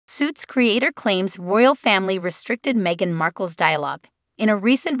Suits creator claims royal family restricted Meghan Markle's dialogue. In a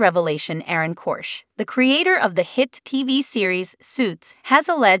recent revelation, Aaron Korsh, the creator of the hit TV series Suits, has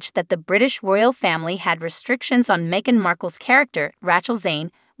alleged that the British royal family had restrictions on Meghan Markle's character, Rachel Zane,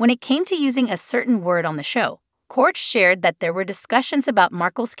 when it came to using a certain word on the show. Korsh shared that there were discussions about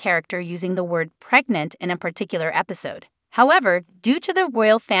Markle's character using the word pregnant in a particular episode. However, due to the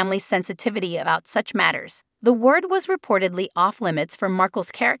royal family's sensitivity about such matters, the word was reportedly off-limits for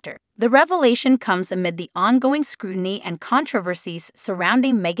Markle's character. The revelation comes amid the ongoing scrutiny and controversies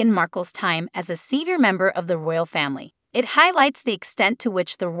surrounding Meghan Markle's time as a senior member of the royal family. It highlights the extent to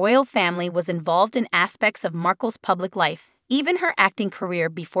which the royal family was involved in aspects of Markle's public life, even her acting career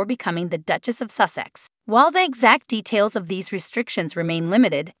before becoming the Duchess of Sussex. While the exact details of these restrictions remain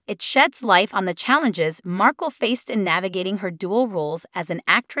limited, it sheds light on the challenges Markle faced in navigating her dual roles as an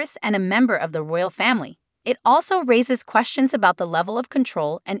actress and a member of the royal family. It also raises questions about the level of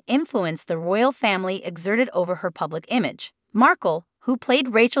control and influence the royal family exerted over her public image. Markle, who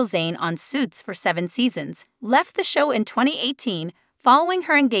played Rachel Zane on Suits for 7 seasons, left the show in 2018 following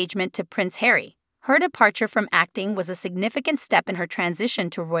her engagement to Prince Harry. Her departure from acting was a significant step in her transition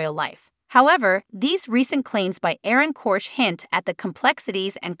to royal life. However, these recent claims by Aaron Korsh hint at the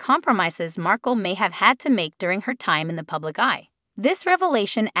complexities and compromises Markle may have had to make during her time in the public eye. This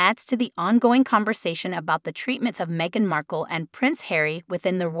revelation adds to the ongoing conversation about the treatment of Meghan Markle and Prince Harry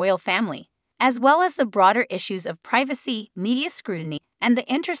within the royal family, as well as the broader issues of privacy, media scrutiny, and the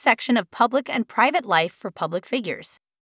intersection of public and private life for public figures.